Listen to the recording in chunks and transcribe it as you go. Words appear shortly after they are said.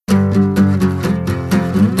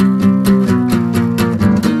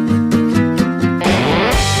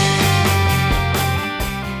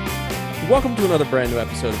another brand new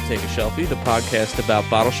episode of Take a Shelfie, the podcast about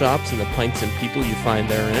bottle shops and the pints and people you find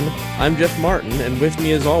therein. I'm Jeff Martin, and with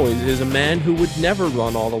me as always is a man who would never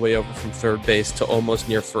run all the way over from third base to almost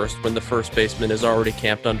near first when the first baseman is already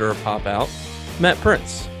camped under a pop-out, Matt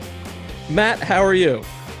Prince. Matt, how are you?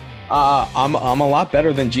 I'm a lot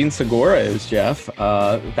better than Gene Segura is, Jeff.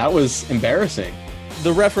 That was embarrassing.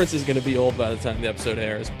 The reference is going to be old by the time the episode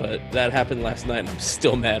airs, but that happened last night, and I'm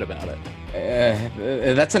still mad about it.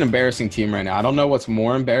 That's an embarrassing team right now. I don't know what's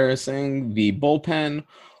more embarrassing, the bullpen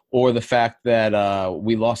or the fact that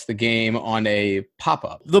we lost the game on a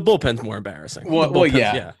pop-up. The bullpen's more embarrassing. Well,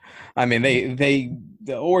 yeah. I mean,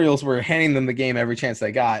 the Orioles were handing them the game every chance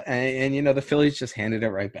they got, and you know, the Phillies just handed it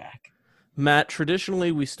right back. Matt,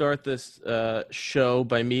 traditionally we start this show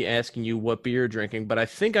by me asking you what beer you're drinking, but I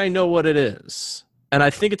think I know what it is. And I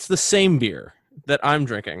think it's the same beer that I'm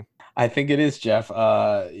drinking. I think it is, Jeff.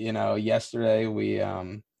 Yesterday we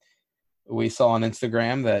saw on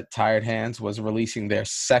Instagram that Tired Hands was releasing their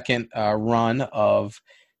second run of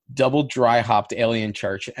double dry hopped Alien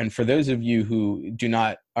Church. And for those of you who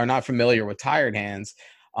are not familiar with Tired Hands,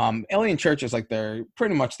 Alien Church is like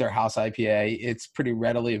pretty much their house IPA. It's pretty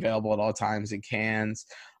readily available at all times in cans.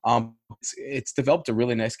 It's developed a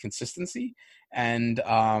really nice consistency, and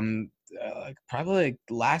probably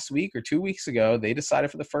last week or 2 weeks ago, they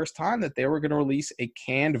decided for the first time that they were going to release a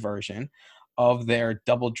canned version of their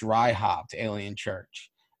double dry hopped Alien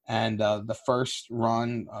Church. And the first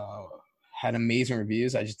run had amazing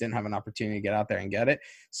reviews. I just didn't have an opportunity to get out there and get it.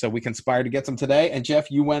 So we conspired to get some today. And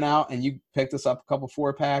Jeff, you went out and you picked us up a couple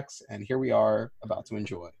 4-packs, and here we are about to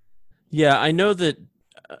enjoy. Yeah, I know that,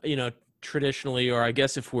 traditionally, or I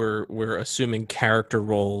guess if we're assuming character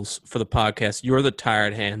roles for the podcast, you're the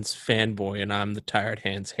Tired Hands fanboy and I'm the Tired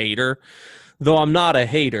Hands hater. Though I'm not a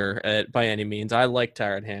hater by any means. I like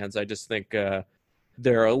Tired Hands. I just think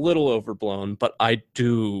they're a little overblown, but I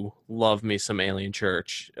do love me some Alien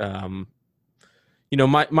Church. My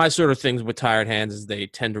sort of things with Tired Hands is they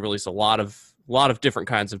tend to release a lot of different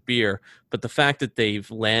kinds of beer, but the fact that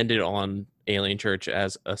they've landed on Alien Church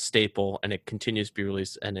as a staple and it continues to be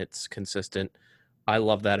released and it's consistent, I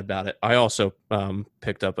love that about it. I also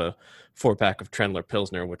picked up a 4-pack of Trendler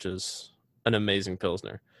Pilsner, which is an amazing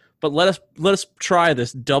Pilsner. But let us try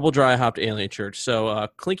this double dry hopped Alien Church. So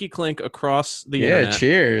clinky clink across the internet.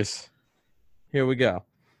 Cheers. Here we go.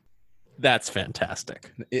 That's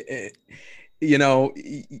fantastic. It's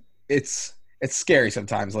scary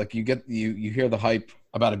sometimes. Like you hear the hype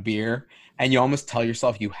about a beer and you almost tell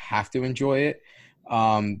yourself you have to enjoy it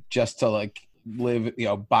just to like live,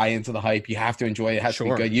 buy into the hype. You have to enjoy it. It has to be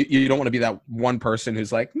good. You don't want to be that one person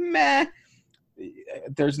who's like, meh.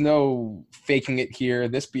 There's no faking it here.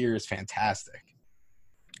 This beer is fantastic.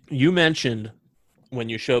 You mentioned when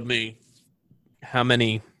you showed me how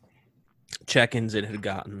many check-ins it had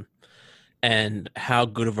gotten and how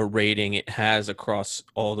good of a rating it has across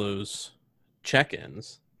all those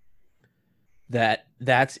check-ins,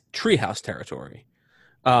 that's treehouse territory.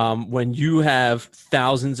 When you have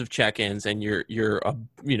thousands of check-ins and you're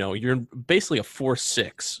basically a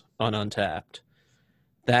 4.6 on Untapped,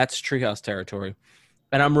 that's treehouse territory.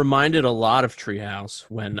 And I'm reminded a lot of Treehouse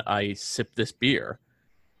when I sip this beer.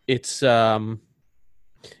 It's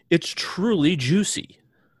truly juicy.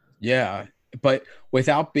 Yeah, but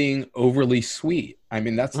without being overly sweet. I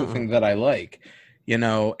mean, that's the thing that I like.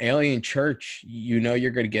 Alien Church, you're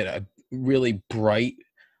going to get a really bright,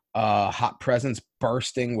 hot presence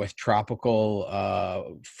bursting with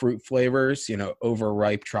tropical fruit flavors,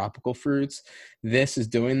 overripe tropical fruits. This is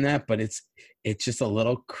doing that, but it's just a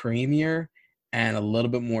little creamier and a little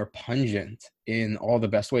bit more pungent in all the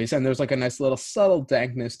best ways. And there's like a nice little subtle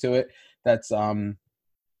dankness to it that's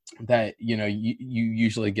that you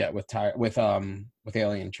usually get with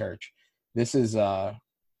Alien Church. This is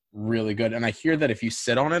really good, and I hear that if you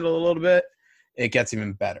sit on it a little bit, it gets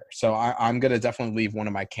even better. So I'm gonna definitely leave one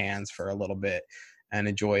of my cans for a little bit and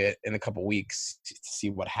enjoy it in a couple weeks to see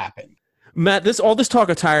what happened. Matt, all this talk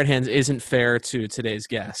of Tired Hands isn't fair to today's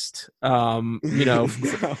guest.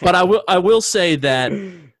 But I will say that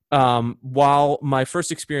while my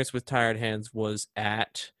first experience with Tired Hands was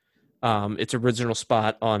at its original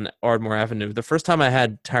spot on Ardmore Avenue, the first time I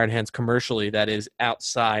had Tired Hands commercially, that is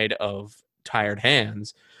outside of Tired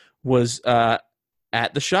Hands, was at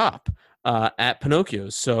the shop at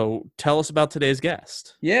Pinocchio's. So tell us about today's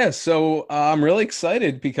guest. Yeah, so I'm really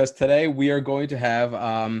excited because today we are going to have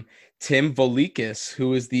Tim Volikis,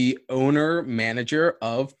 who is the owner-manager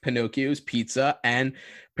of Pinocchio's Pizza and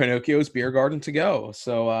Pinocchio's Beer Garden to Go.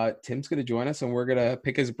 So Tim's going to join us, and we're going to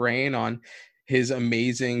pick his brain on his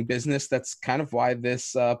amazing business. That's kind of why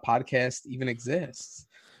this podcast even exists.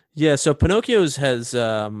 Yeah, so Pinocchio's has,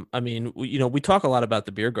 I mean, we talk a lot about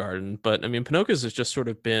the beer garden, but I mean, Pinocchio's has just sort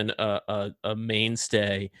of been a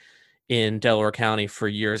mainstay in Delaware County for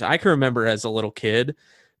years. I can remember as a little kid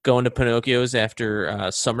going to Pinocchio's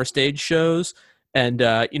after summer stage shows, and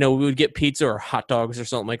we would get pizza or hot dogs or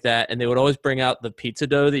something like that, and they would always bring out the pizza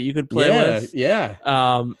dough that you could play Yeah, with.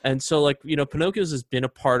 yeah. And so like Pinocchio's has been a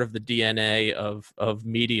part of the DNA of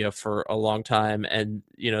media for a long time, and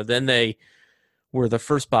then they were the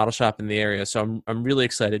first bottle shop in the area. So I'm really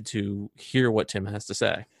excited to hear what Tim has to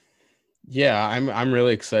say. Yeah, I'm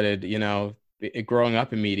really excited. Growing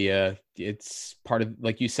up in media, it's part of,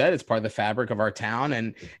 like you said, it's part of the fabric of our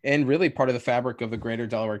town, and really part of the fabric of the greater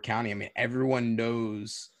Delaware County. I mean, everyone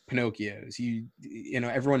knows Pinocchio's.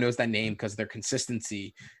 Everyone knows that name because of their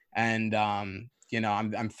consistency. And I'm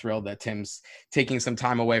thrilled that Tim's taking some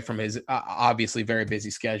time away from his obviously very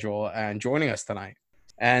busy schedule and joining us tonight.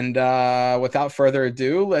 And without further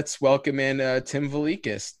ado, let's welcome in Tim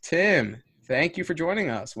Velikas. Tim, thank you for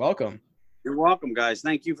joining us. Welcome. You're welcome, guys.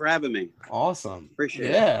 Thank you for having me. Awesome. Appreciate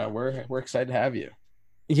it. Yeah, we're excited to have you.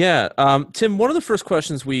 Yeah, Tim, one of the first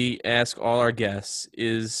questions we ask all our guests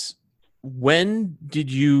is, when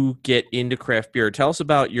did you get into craft beer? Tell us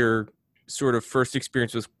about your sort of first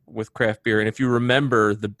experience with craft beer, and if you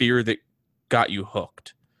remember the beer that got you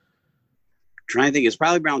hooked. Trying to think, it's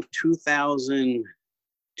probably around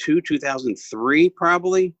 2002, 2003,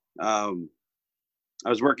 probably. I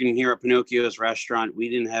was working here at Pinocchio's restaurant.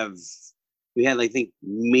 We had, I think,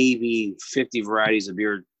 maybe 50 varieties of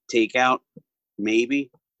beer takeout,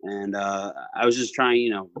 maybe. And I was just trying,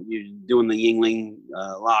 you're doing the Yingling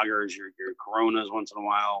lagers, your Coronas once in a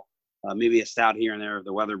while, maybe a stout here and there if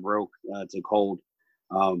the weather broke to cold.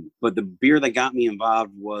 But the beer that got me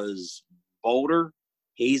involved was Boulder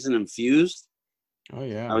Hazen Infused. Oh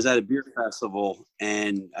yeah. I was at a beer festival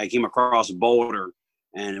and I came across Boulder,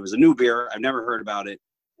 and it was a new beer. I've never heard about it.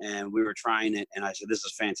 And we were trying it, and I said, this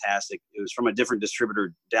is fantastic. It was from a different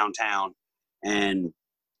distributor downtown. And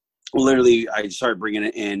literally I started bringing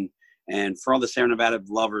it in, and for all the Sierra Nevada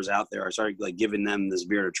lovers out there, I started like giving them this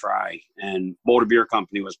beer to try. And Boulder Beer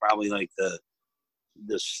Company was probably like the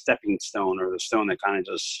stepping stone, or the stone that kind of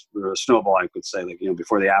just, or a snowball, I could say, like,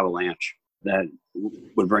 before the avalanche that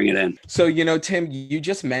would bring it in. So, Tim, you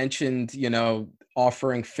just mentioned,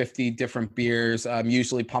 offering 50 different beers,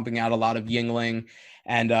 usually pumping out a lot of Yingling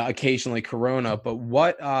and occasionally Corona. But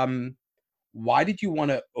why did you want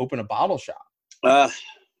to open a bottle shop?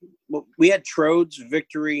 Well, we had Trodes,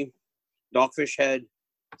 Victory, Dogfish Head,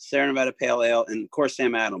 Sierra Nevada Pale Ale, and of course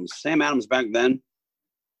Sam Adams. Sam Adams back then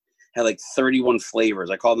had like 31 flavors.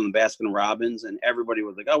 I called them the Baskin Robbins, and everybody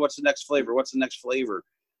was like, "Oh, what's the next flavor? What's the next flavor?"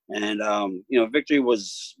 And Victory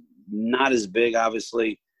was not as big,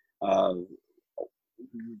 obviously.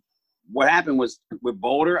 What happened was with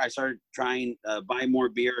Boulder, I started trying buy more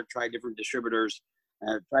beer, try different distributors,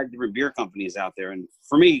 tried different beer companies out there. And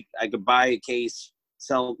for me, I could buy a case,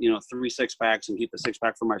 sell 3 6-packs, and keep the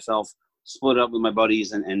 6-pack for myself, split it up with my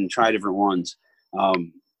buddies, and try different ones.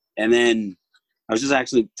 And then I was just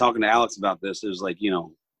actually talking to Alex about this. It was like,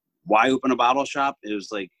 why open a bottle shop? It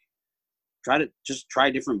was like, try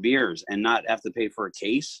different beers and not have to pay for a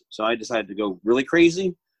case. So I decided to go really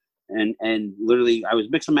crazy, and literally I was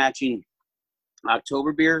mix and matching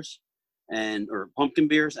October beers or pumpkin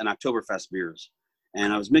beers and Oktoberfest beers.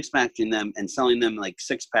 And I was mix matching them and selling them like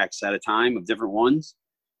 6-packs at a time of different ones.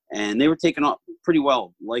 And they were taken off pretty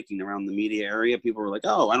well, liking around the media area. People were like,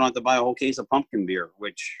 "Oh, I don't have to buy a whole case of pumpkin beer,"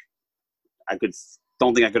 which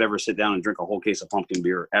don't think I could ever sit down and drink a whole case of pumpkin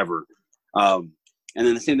beer ever. And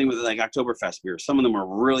then the same thing with like Oktoberfest beers. Some of them are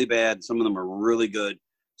really bad. Some of them are really good.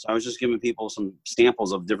 So I was just giving people some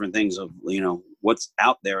samples of different things of, what's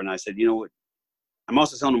out there. And I said, what? I'm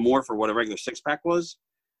also selling them more for what a regular 6-pack was.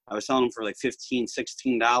 I was selling them for like $15,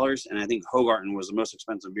 $16. And I think Hogarten was the most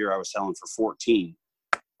expensive beer I was selling for $14.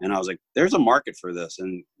 And I was like, there's a market for this.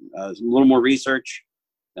 And a little more research.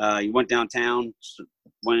 You went downtown,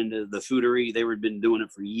 went into the Foodery. They had been doing it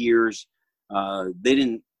for years.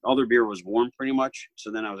 All their beer was warm pretty much. So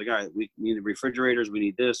then I was like, all right, we need the refrigerators. We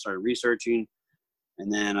need this. Started researching.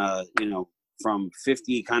 And then, from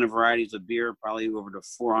 50 kind of varieties of beer, probably over to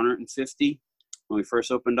 450 when we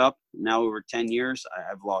first opened up. Now over 10 years,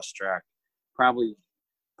 I've lost track. Probably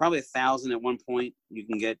 1,000 at one point. You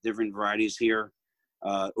can get different varieties here.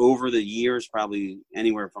 Over the years, probably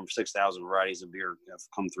anywhere from 6,000 varieties of beer have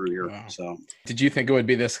come through here. Wow. So, did you think it would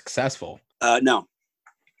be this successful?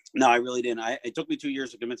 No, I really didn't. It took me 2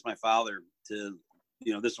 years to convince my father to,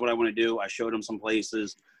 this is what I want to do. I showed him some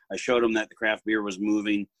places. I showed him that the craft beer was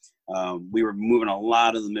moving. We were moving a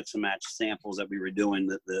lot of the mix and match samples that we were doing,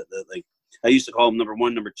 the I used to call them number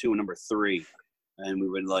 1, number 2, and number 3, and we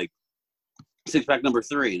would like 6-pack number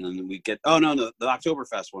 3, and then we get the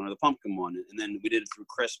Oktoberfest one or the pumpkin one, and then we did it through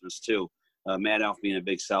Christmas too. Mad Elf being a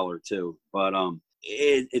big seller too, but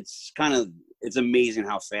it's amazing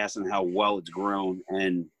how fast and how well it's grown.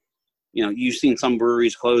 And you've seen some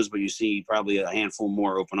breweries close, but you see probably a handful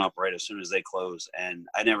more open up right as soon as they close. And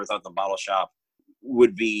I never thought the bottle shop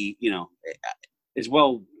would be, it's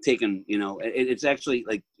well taken. It's actually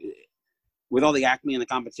like, with all the Acme and the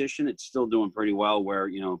competition, it's still doing pretty well. Where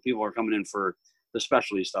people are coming in for the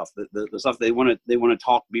specialty stuff, the stuff they want to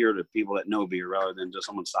talk beer to people that know beer rather than just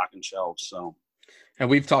someone stocking shelves. So, and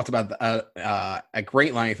we've talked about at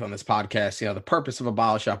great length on this podcast, the purpose of a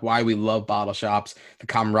bottle shop, why we love bottle shops, the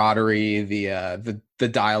camaraderie, the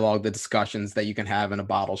dialogue, the discussions that you can have in a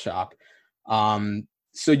bottle shop.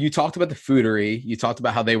 So you talked about the Foodery. You talked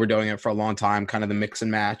about how they were doing it for a long time, kind of the mix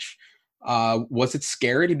and match. Was it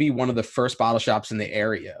scary to be one of the first bottle shops in the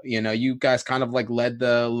area? You guys kind of like led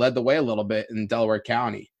the way a little bit in Delaware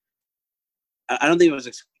County. I don't think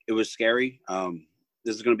it was scary.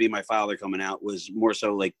 This is going to be my father coming out. Was more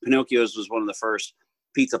so like Pinocchio's was one of the first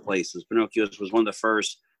pizza places. Pinocchio's was one of the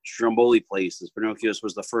first Stromboli places. Pinocchio's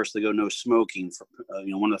was the first to go no smoking.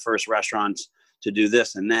 One of the first restaurants to do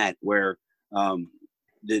this and that. Where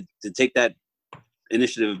to take that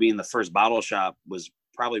initiative of being the first bottle shop was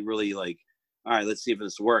probably really like, all right, let's see if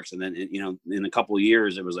this works. And then, in a couple of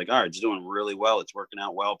years, it was like, all right, it's doing really well. It's working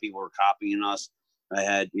out well. People were copying us. I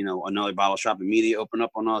had, another bottle shop immediately open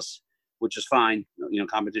up on us, which is fine.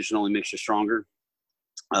 Competition only makes you stronger.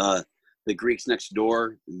 The Greeks next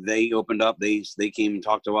door, they opened up. They came and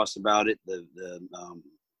talked to us about it. The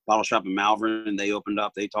bottle shop in Malvern, they opened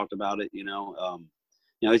up. They talked about it.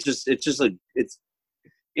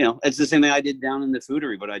 It's the same thing I did down in the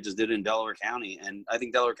Foodery, but I just did it in Delaware County. And I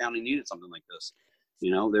think Delaware County needed something like this.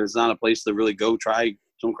 There's not a place to really go try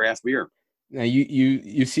some craft beer. Now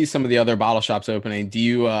you see some of the other bottle shops opening. Do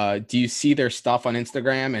you see their stuff on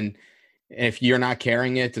Instagram? And if you're not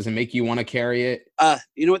carrying it, does it make you want to carry it?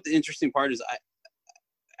 You know what the interesting part is?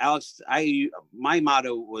 Alex, my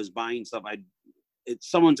motto was buying stuff.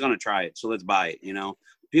 Someone's going to try it, so let's buy it.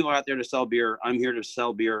 People are out there to sell beer. I'm here to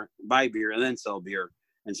sell beer, buy beer, and then sell beer.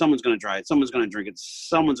 And someone's going to try it. Someone's going to drink it.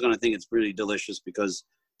 Someone's going to think it's really delicious because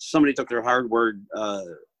somebody took their hard work,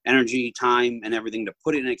 energy, time, and everything to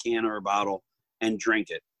put it in a can or a bottle and drink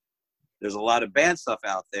it. There's a lot of bad stuff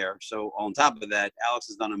out there. So on top of that, Alex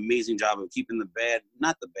has done an amazing job of keeping the bad,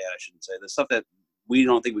 not the bad, I shouldn't say, the stuff that we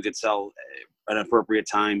don't think we could sell at an appropriate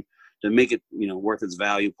time to make it, worth its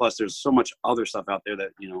value. Plus, there's so much other stuff out there that,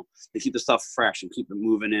 they keep the stuff fresh and keep it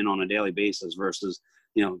moving in on a daily basis versus,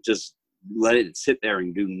 just let it sit there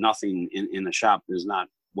and do nothing in the shop is not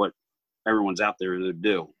what everyone's out there to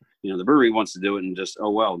do. The brewery wants to do it and just,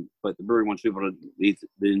 but the brewery wants people to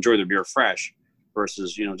enjoy their beer fresh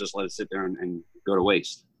versus, just let it sit there and go to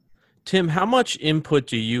waste. Tim, how much input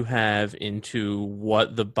do you have into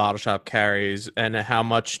what the bottle shop carries, and how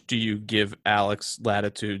much do you give Alex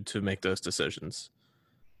latitude to make those decisions?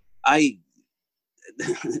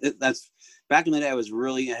 That's back in the day, I was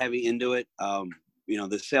really heavy into it.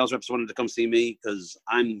 The sales reps wanted to come see me because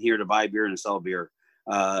I'm here to buy beer and sell beer.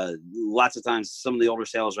 Lots of times, some of the older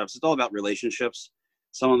sales reps, it's all about relationships.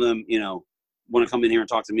 Some of them, want to come in here and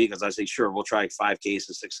talk to me because I say, sure, we'll try 5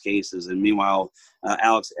 cases, 6 cases. And meanwhile,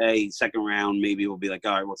 Alex, second round, maybe we'll be like,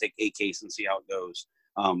 all right, we'll take 8 cases and see how it goes.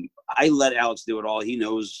 I let Alex do it all. He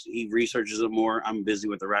knows, he researches it more. I'm busy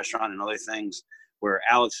with the restaurant and other things where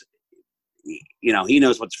Alex, he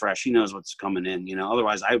knows what's fresh. He knows what's coming in,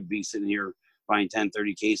 otherwise I would be sitting here buying 10,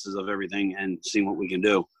 30 cases of everything and seeing what we can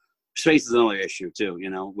do. Space is another issue too,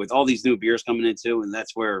 with all these new beers coming in too. And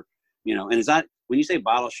that's where, and it's not, when you say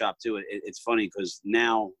bottle shop too, it's funny because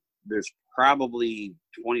now there's probably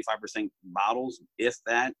 25% bottles, if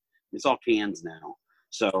that. It's all cans now.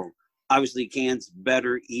 So obviously cans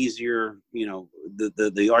better, easier,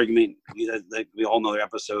 the argument that we all know their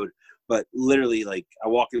episode, but literally like I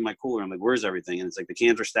walk in my cooler, I'm like, where's everything? And it's like the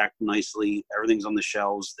cans are stacked nicely. Everything's on the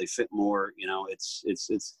shelves. They fit more,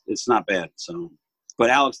 it's not bad. So, but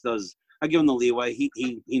Alex does, I give him the leeway.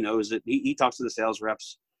 He knows it. He talks to the sales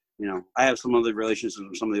reps. I have some other relationships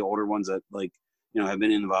with some of the older ones that have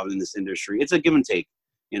been involved in this industry. It's a give and take,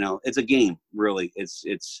 it's a game really.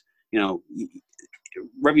 It's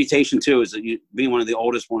reputation too, is that you being one of the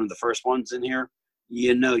oldest, one of the first ones in here,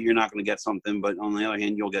 you're not going to get something, but on the other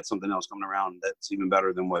hand, you'll get something else coming around that's even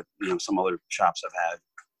better than what, some other shops have had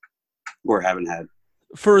or haven't had.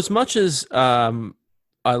 For as much as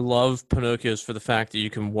I love Pinocchio's for the fact that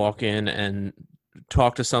you can walk in and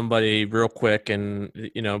talk to somebody real quick and,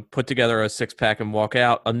 put together a 6-pack and walk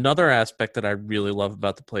out. Another aspect that I really love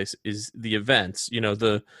about the place is the events.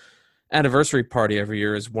 The anniversary party every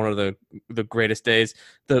year is one of the greatest days.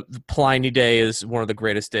 The Pliny Day is one of the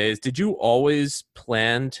greatest days. Did you always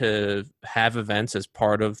plan to have events as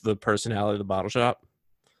part of the personality of the bottle shop?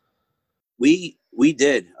 We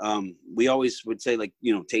did. We always would say, like,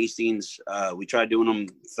 tastings. We tried doing them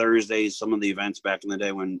Thursdays. Some of the events back in the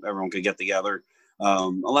day when everyone could get together. A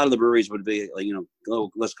lot of the breweries would be like,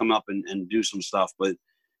 let's come up and do some stuff. But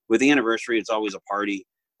with the anniversary, it's always a party.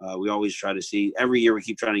 We always try to see, every year we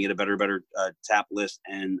keep trying to get a better tap list.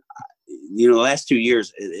 And, the last 2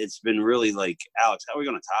 years, it's been really like, Alex, how are we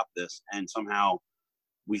going to top this? And somehow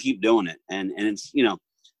we keep doing it. And it's,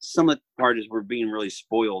 some of the parties we're being really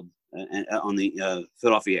spoiled on the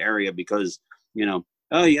Philadelphia area because,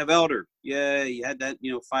 oh, you have Elder. Yeah, you had that,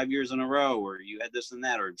 5 years in a row, or you had this and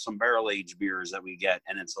that, or some barrel-aged beers that we get.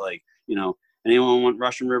 And it's like, anyone want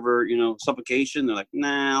Russian River, Suffocation? They're like,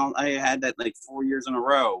 nah, I had that like 4 years in a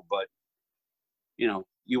row. But,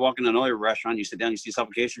 you walk in another restaurant, you sit down, you see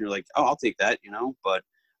Suffocation, you're like, oh, I'll take that, But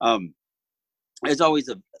it's always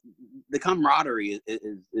the camaraderie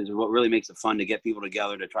is what really makes it fun to get people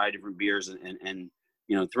together to try different beers and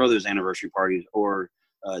throw those anniversary parties or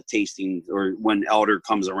tasting, or when Elder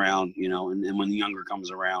comes around, and when the Younger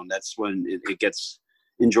comes around, that's when it gets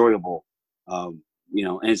enjoyable. And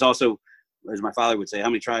it's also, as my father would say, how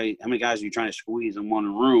many guys are you trying to squeeze in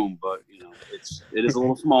one room? But it is a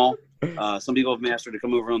little small. Some people have mastered to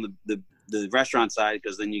come over on the restaurant side,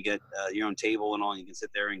 because then you get your own table and all, and you can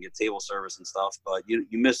sit there and get table service and stuff. But you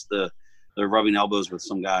miss the rubbing elbows with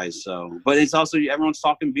some guys. So, but it's also, everyone's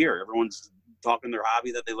talking beer. Everyone's talking their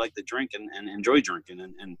hobby that they like to drink and enjoy drinking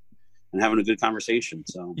and having a good conversation.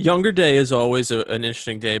 So Younger Day is always an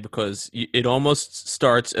interesting day because it almost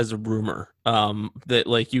starts as a rumor that,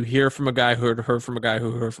 like, you hear from a guy who heard from a guy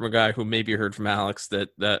who heard from a guy who maybe heard from Alex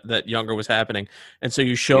that Younger was happening. And so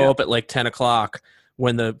you show up at like 10 o'clock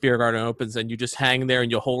when the beer garden opens, and you just hang there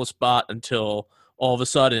and you'll hold a spot until all of a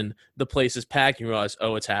sudden the place is packed and you realize,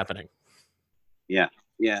 oh, it's happening. Yeah.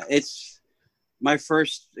 It's my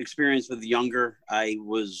first experience with Younger. I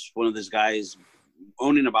was one of those guys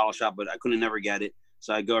owning a bottle shop, but I couldn't never get it.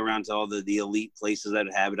 So I'd go around to all the elite places that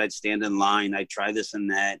have it. I'd stand in line. I'd try this and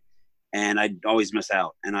that, and I'd always miss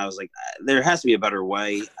out. And I was like, there has to be a better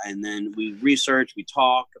way. And then we researched, we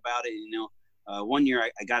talked about it. One year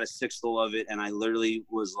I got a sixtel of it, and I literally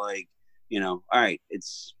was like, all right,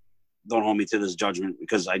 don't hold me to this judgment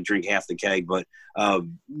because I drink half the keg, but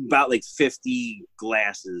about like 50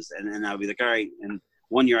 glasses. And then I'd be like, all right. And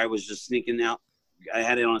one year I was just sneaking out. I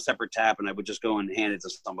had it on a separate tap, and I would just go and hand it to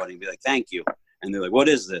somebody and be like, thank you. And they're like, what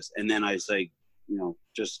is this? And then I say,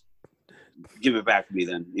 just give it back to me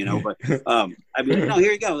then, but I'd be like, no,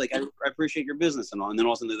 here you go. Like, I appreciate your business and all. And then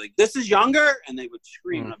all of a sudden they're like, this is Younger. And they would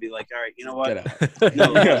scream. And I'd be like, all right, you know what?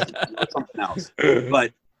 No, something else.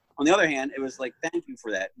 But on the other hand, it was like, thank you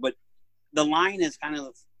for that. But the line is kind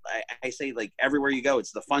of, I say, like, everywhere you go,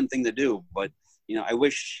 it's the fun thing to do. But, I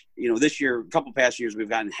wish, this year, a couple past years, we've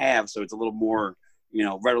gotten halves. So it's a little more,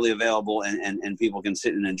 readily available and people can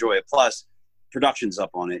sit and enjoy it. Plus, production's up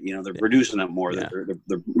on it. They're producing it more. Yeah.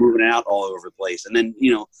 They're moving it out all over the place. And then,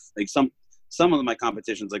 like some of my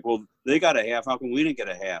competitions, like, well, they got a half. How come we didn't get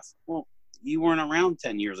a half? Well, you weren't around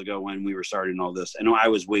 10 years ago when we were starting all this. And I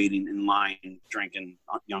was waiting in line, drinking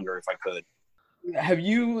Younger if I could.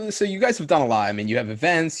 So you guys have done a lot. I mean, you have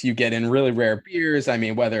events, you get in really rare beers. I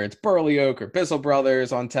mean, whether it's Burley Oak or Bissell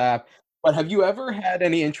Brothers on tap. But have you ever had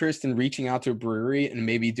any interest in reaching out to a brewery and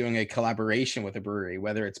maybe doing a collaboration with a brewery,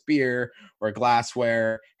 whether it's beer or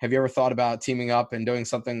glassware? Have you ever thought about teaming up and doing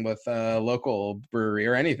something with a local brewery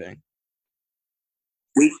or anything?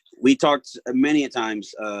 We talked many a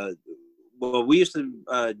times. Well, we used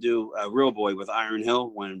to do Real Boy with Iron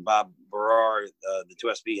Hill when Bob Barrar, the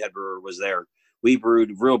 2SB head brewer, was there. We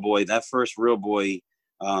brewed Real Boy. That first Real Boy,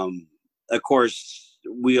 of course,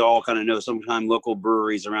 we all kind of know sometimes local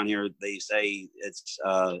breweries around here, they say it's,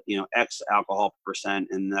 X alcohol percent,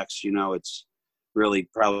 and next, it's really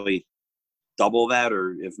probably double that,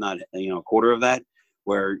 or if not, a quarter of that,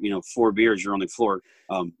 where, 4 beers, you're on the floor.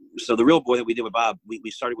 So the Real Boy that we did with Bob, we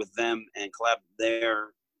started with them and collabed there.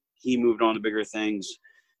 He moved on to bigger things.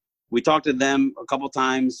 We talked to them a couple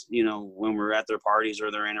times, when we're at their parties or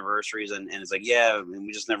their anniversaries, and it's like, yeah, and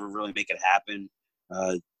we just never really make it happen.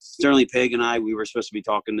 Sterling Pig and we were supposed to be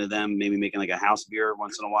talking to them, maybe making like a house beer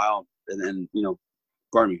once in a while, and then,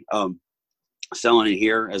 selling it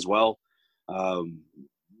here as well.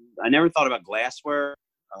 I never thought about glassware,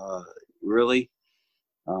 really.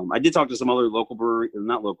 I did talk to some other local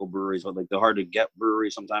not local breweries, but like the hard to get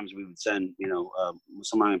breweries. Sometimes we would send,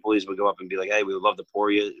 some of my employees would go up and be like, "Hey, we would love to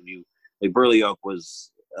pour you." If you like, Burley Oak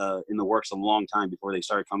was in the works a long time before they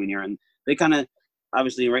started coming here, and they kind of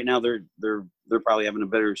obviously right now they're probably having a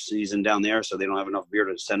better season down there, so they don't have enough beer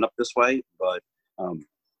to send up this way. But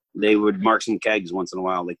they would mark some kegs once in a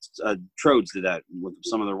while. Like Trodes did that with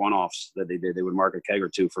some of their one-offs that they did. They would mark a keg or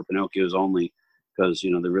two for Pinocchio's only because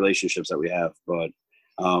the relationships that we have, but.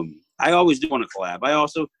 I always do want to collab. I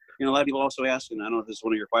also, a lot of people also ask, and I don't know if this is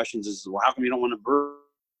one of your questions, is, well, how come you don't want to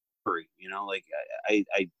brewery? Like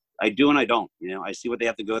I do and I don't. I see what they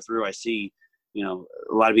have to go through. I see, a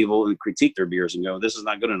lot of people critique their beers and go, this is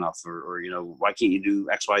not good enough, or why can't you do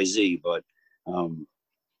X, Y, Z? But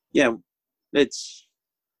yeah, it's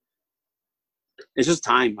just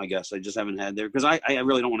time, I guess. I just haven't had there because I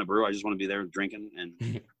really don't want to brew. I just want to be there drinking,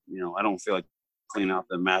 and I don't feel like cleaning out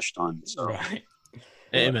the mash tun. So. Right.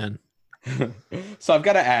 Amen. So I've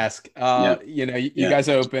got to ask, you Yeah. guys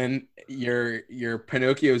open your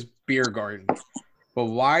Pinocchio's Beer Garden, but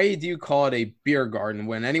why do you call it a beer garden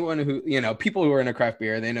when anyone who, people who are into craft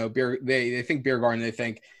beer, they know beer, they think beer garden, they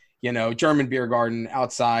think, German beer garden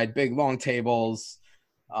outside, big long tables.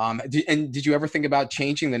 Did you ever think about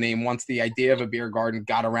changing the name once the idea of a beer garden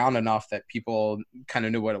got around enough that people kind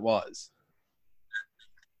of knew what it was?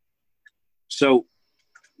 So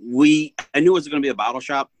I knew it was going to be a bottle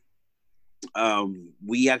shop.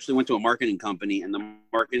 We actually went to a marketing company, and the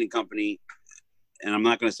marketing company, and I'm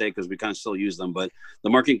not going to say because we kind of still use them, but the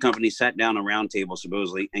marketing company sat down a round table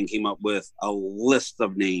supposedly and came up with a list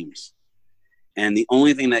of names. And the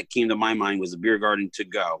only thing that came to my mind was the beer garden to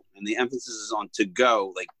go. And the emphasis is on to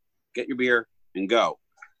go, like get your beer and go.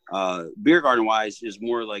 Beer garden wise is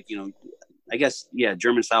more like, I guess, yeah,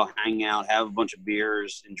 German style hang out, have a bunch of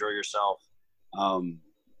beers, enjoy yourself.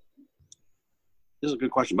 This is a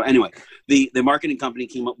good question. But anyway, the marketing company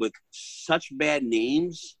came up with such bad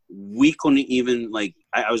names. We couldn't even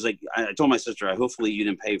I was like, I told my sister, hopefully you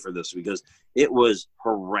didn't pay for this because it was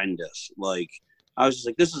horrendous. Like, I was just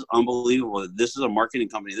like, this is unbelievable. This is a marketing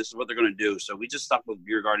company. This is what they're going to do. So we just stuck with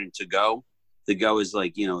beer garden to go. The go is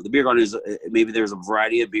like, the beer garden is maybe there's a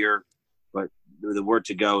variety of beer, but the word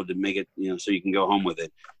to go to make it, so you can go home with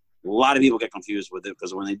it. A lot of people get confused with it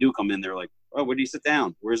because when they do come in, they're like, "Oh, where do you sit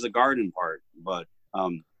down? Where's the garden part?" But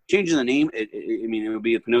changing the name, it would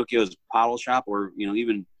be a Pinocchio's bottle shop, or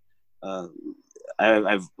even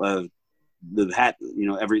I've the hat,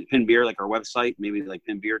 every Pin Beer, like our website, maybe like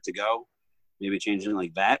Pin Beer to go, maybe changing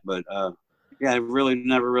like that. But yeah, I really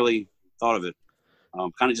never really thought of it.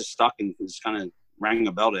 Kind of just stuck and just kind of rang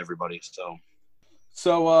a bell to everybody. So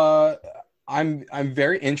I'm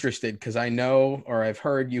very interested because I know, or I've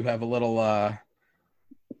heard you have a little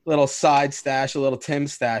side stash, a little Tim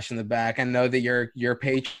stash in the back. I know that your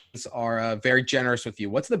patrons are very generous with you.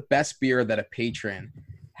 What's the best beer that a patron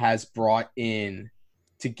has brought in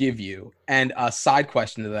to give you? And a side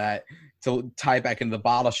question to that, to tie it back into the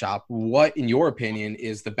bottle shop, what, in your opinion,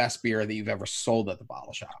 is the best beer that you've ever sold at the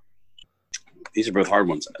bottle shop? These are both hard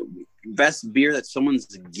ones. Best beer that someone's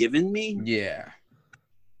given me? Yeah.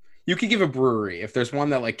 You could give a brewery if there's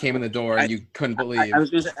one that came in the door and you couldn't believe. I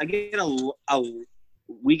was going to say,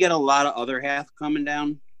 we get a lot of other half coming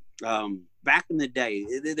down. Back in the day,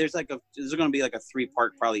 there's going to be like a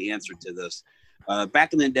 3-part probably answer to this.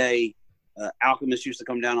 Back in the day, Alchemist used to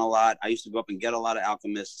come down a lot. I used to go up and get a lot of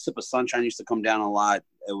Alchemist. Sip of Sunshine used to come down a lot.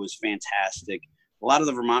 It was fantastic. A lot of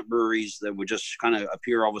the Vermont breweries that would just kind of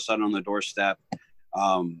appear all of a sudden on the doorstep.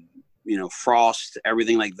 Frost,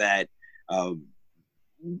 everything like that.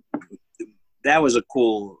 That was a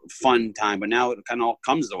cool, fun time, but now it kind of all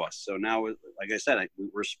comes to us. So now, like I said,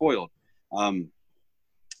 we're spoiled.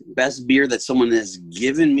 Best beer that someone has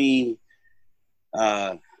given me,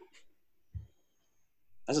 that's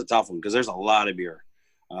a tough one because there's a lot of beer.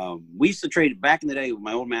 We used to trade back in the day with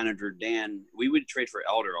my old manager, Dan. We would trade for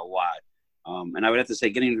Elder a lot. And I would have to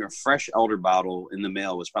say getting a fresh Elder bottle in the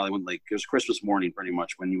mail was probably it was Christmas morning pretty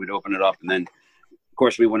much when you would open it up. And then, of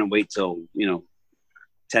course, we wouldn't wait till,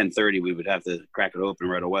 10:30, we would have to crack it open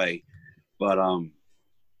right away. But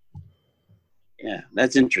yeah,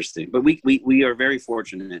 that's interesting. But we are very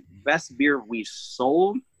fortunate. Best beer we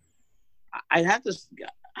sold, I'd have to.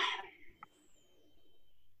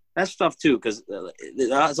 That's tough too, because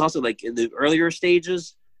it's also like in the earlier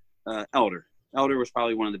stages. Elder was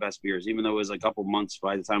probably one of the best beers, even though it was a couple months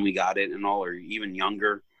by the time we got it and all, or even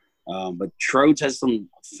younger. But Trodes has some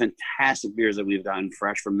fantastic beers that we've gotten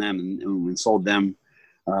fresh from them and sold them.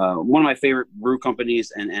 One of my favorite brew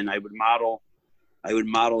companies, and I would model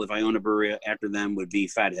if I own a brewery after them, would be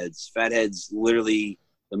Fatheads. Fatheads, literally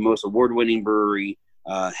the most award-winning brewery.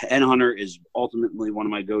 Headhunter is ultimately one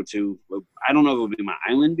of my go-to. I don't know if it would be my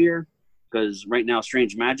island beer, because right now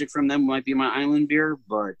Strange Magic from them might be my island beer,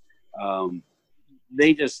 but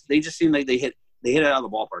they just seem like they hit it out of the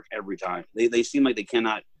ballpark every time. They seem like they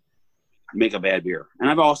cannot make a bad beer. And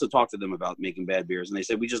I've also talked to them about making bad beers, and they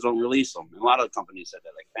said we just don't release them. And a lot of companies said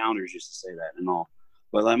that, like Founders used to say that and all.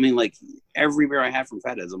 But I mean, like every beer I have from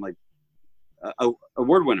Fatheads, I'm like,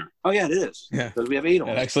 award winner. Oh yeah, it is. Yeah, because we have 8 of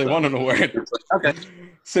them. It actually won an award. Like, okay.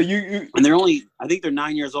 So you and they're only, I think they're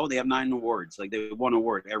 9 years old. They have 9 awards. Like they won an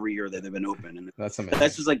award every year that they've been open. And that's amazing.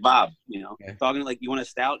 That's just like Bob, you know, yeah. Talking like, you want a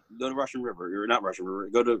stout, go to Russian River, or not Russian River,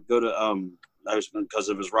 go to I was because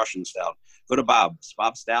of his Russian stout. Go to Bob's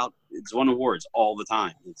Stout. It's won awards all the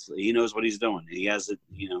time. He knows what he's doing. He has it,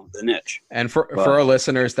 you know, the niche. And for our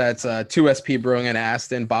listeners, that's 2SP Brewing in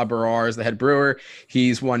Aston. Bob Barrar is the head brewer.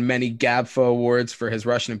 He's won many GABFA awards for his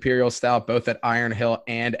Russian Imperial Stout, both at Iron Hill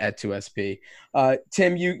and at 2SP.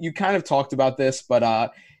 Tim, you kind of talked about this, but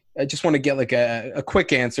I just want to get like a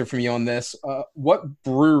quick answer from you on this. What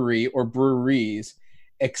brewery or breweries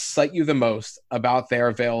excite you the most about their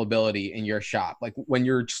availability in your shop? Like when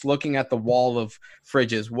you're just looking at the wall of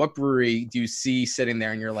fridges, what brewery do you see sitting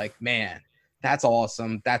there and you're like, man, that's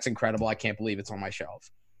awesome, that's incredible, I can't believe it's on my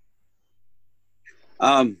shelf?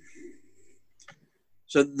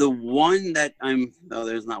 So the one that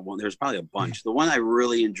there's not one, there's probably a bunch. The one I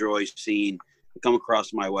really enjoy seeing come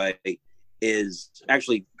across my way is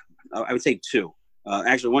actually, I would say 2.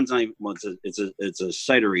 Actually, one's not even, it's a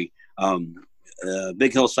cidery,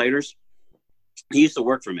 Big Hill Ciders. He used to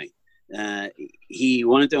work for me. He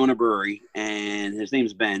wanted to own a brewery, and his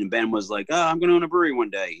name's Ben. And Ben was like, "Oh, I'm going to own a brewery one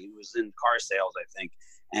day." He was in car sales, I think.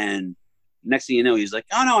 And next thing you know, he's like,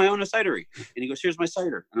 "Oh no, I own a cidery." And he goes, "Here's my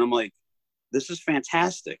cider." And I'm like, "This is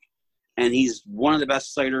fantastic." And he's one of the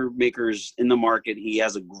best cider makers in the market. He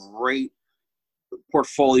has a great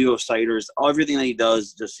portfolio of ciders. Everything that he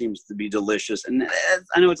does just seems to be delicious. And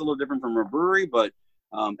I know it's a little different from a brewery, but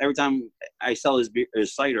every time I sell his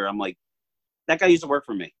cider, I'm like, that guy used to work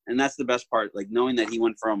for me. And that's the best part. Like knowing that he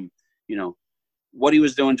went from, you know, what he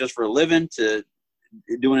was doing just for a living to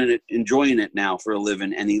doing it, enjoying it now for a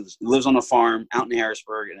living. And he lives on a farm out in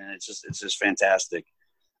Harrisburg. And it's just fantastic.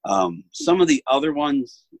 Some of the other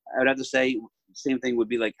ones I would have to say, same thing would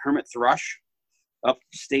be like Hermit Thrush,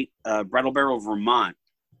 upstate, Brattleboro, Vermont.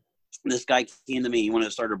 This guy came to me, he wanted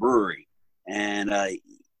to start a brewery. And,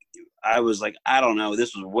 I was like, I don't know.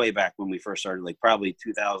 This was way back when we first started, like probably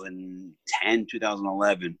 2010,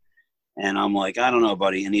 2011. And I'm like, I don't know,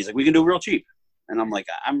 buddy. And he's like, we can do real cheap. And I'm like,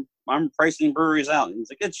 I'm pricing breweries out. And he's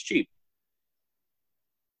like, it's cheap.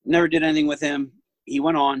 Never did anything with him. He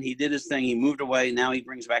went on, he did his thing. He moved away. Now he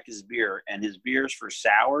brings back his beer, and his beers for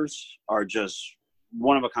sours are just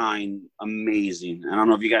one of a kind, amazing. I don't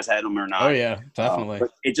know if you guys had them or not. Oh yeah, definitely. But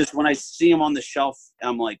it just, when I see him on the shelf,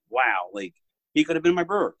 I'm like, wow, like, he could have been my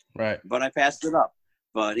brewer, right? But I passed it up.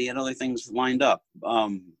 But he had other things lined up.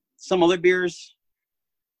 Some other beers,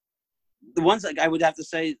 the ones like I would have to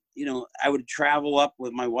say, you know, I would travel up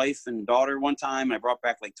with my wife and daughter one time. And I brought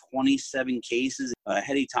back like 27 cases.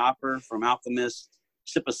 Heady Topper from Alchemist,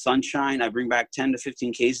 Sip of Sunshine. I bring back 10 to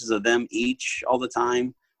 15 cases of them each all the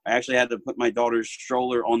time. I actually had to put my daughter's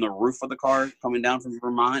stroller on the roof of the car coming down from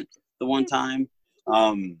Vermont the one time.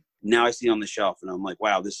 Now I see it on the shelf, and I'm like,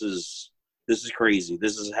 wow, this is crazy.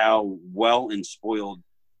 This is how well and spoiled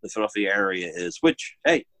the Philadelphia area is, which,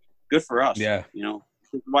 hey, good for us. Yeah. You know,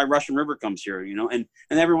 why Russian River comes here, you know, and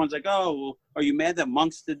everyone's like, oh, well, are you mad that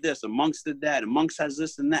Monks did this and Monks did that and Monks has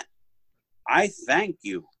this and that? I thank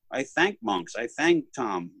you. I thank Monks. I thank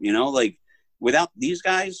Tom, you know, like without these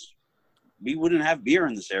guys, we wouldn't have beer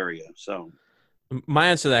in this area. So my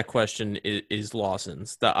answer to that question is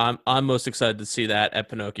Lawson's. I'm most excited to see that at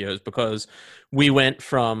Pinocchio's, because we went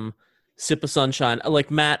from Sip of Sunshine,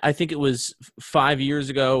 like Matt, I think it was 5 years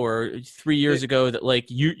ago or 3 years ago that like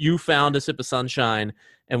you found a Sip of Sunshine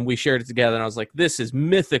and we shared it together, and I was like, this is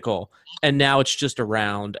mythical. And now it's just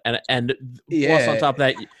around, and plus on top of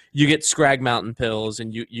that, you get Scrag Mountain Pills,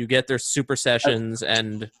 and you get their Super Sessions,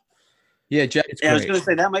 and yeah, Jeff, I was going to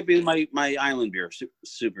say that might be my island beer,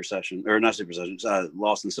 Super Session, or not Super Session,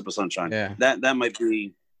 Lost in Sip of Sunshine. Yeah, that might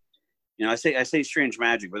be, you know, I say Strange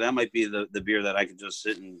Magic, but that might be the beer that I could just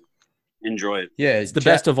sit and enjoy it. Yeah, it's the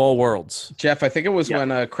best of all worlds. Jeff, I think it was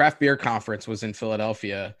when a craft beer conference was in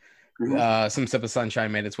Philadelphia. Some Sip of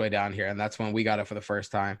Sunshine made its way down here, and that's when we got it for the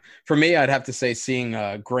first time. For me, I'd have to say seeing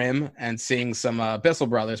Grimm and seeing some Bissell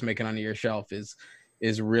Brothers make it onto your shelf is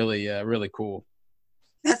really really cool.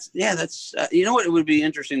 That's you know what, it would be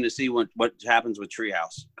interesting to see what happens with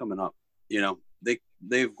Treehouse coming up. You know,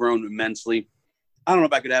 they've grown immensely. I don't know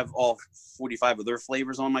if I could have all 45 of their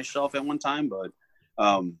flavors on my shelf at one time, but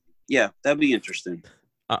yeah, that'd be interesting.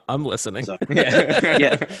 I'm listening. So,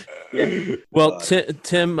 yeah. Well,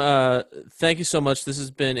 Tim, thank you so much. This has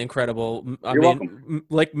been incredible. You're welcome.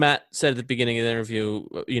 Like Matt said at the beginning of the interview,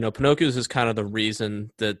 Pinocchio's is kind of the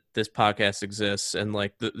reason that this podcast exists, and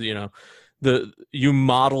like you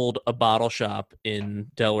modeled a bottle shop in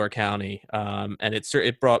Delaware County, and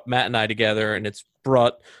it brought Matt and I together, and it's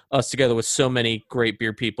brought us together with so many great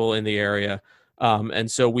beer people in the area. And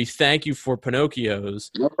so we thank you for Pinocchio's.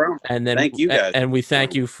 No problem. And then thank you guys. And we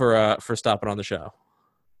thank you for stopping on the show.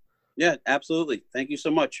 Yeah, absolutely. Thank you so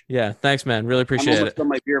much. Yeah, thanks, man. Really appreciate it. I'm almost done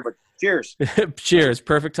my beer, but cheers. Cheers.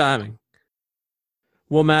 Perfect timing.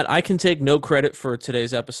 Well, Matt, I can take no credit for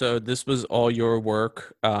today's episode. This was all your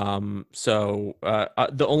work. So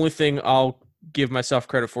the only thing I'll give myself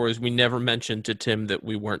credit for is we never mentioned to Tim that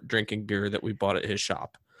we weren't drinking beer that we bought at his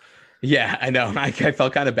shop. Yeah, I know. I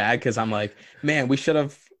felt kind of bad because I'm like, man, we should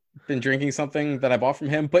have been drinking something that I bought from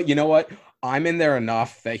him. But you know what? I'm in there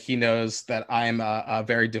enough that he knows that I'm a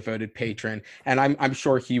very devoted patron, and I'm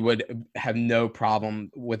sure he would have no problem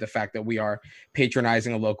with the fact that we are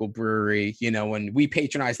patronizing a local brewery. When we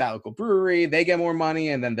patronize that local brewery, they get more money,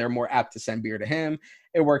 and then they're more apt to send beer to him.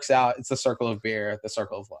 It works out. It's the circle of beer, the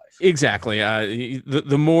circle of life. Exactly.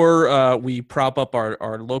 The more we prop up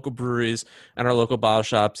our local breweries and our local bottle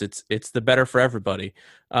shops, it's the better for everybody.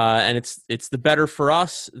 And it's the better for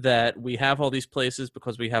us that we have all these places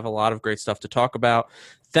because we have a lot of great stuff to talk about.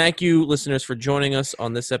 Thank you, listeners, for joining us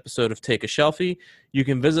on this episode of Take a Shelfie. You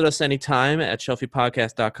can visit us anytime at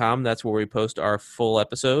shelfiepodcast.com. That's where we post our full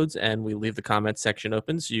episodes, and we leave the comments section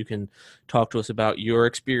open so you can talk to us about your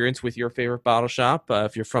experience with your favorite bottle shop.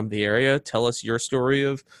 If you're from the area, tell us your story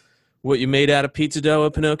of what you made out of pizza dough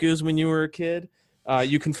at Pinocchio's when you were a kid.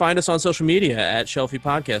 You can find us on social media at Shelfie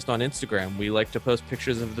Podcast on Instagram. We like to post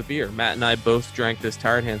pictures of the beer. Matt and I both drank this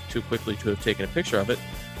Tired Hands too quickly to have taken a picture of it.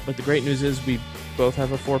 But the great news is we both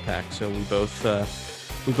have a 4-pack, so we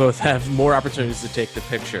both have more opportunities to take the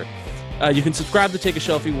picture. You can subscribe to Take a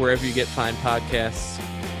Shelfie wherever you get fine podcasts,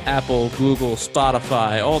 Apple, Google,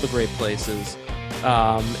 Spotify, all the great places.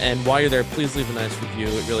 And while you're there, please leave a nice review.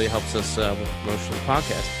 It really helps us with promotion of the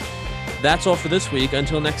podcast. That's all for this week.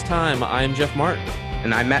 Until next time, I'm Jeff Martin.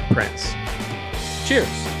 And I'm Matt Prince.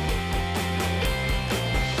 Cheers.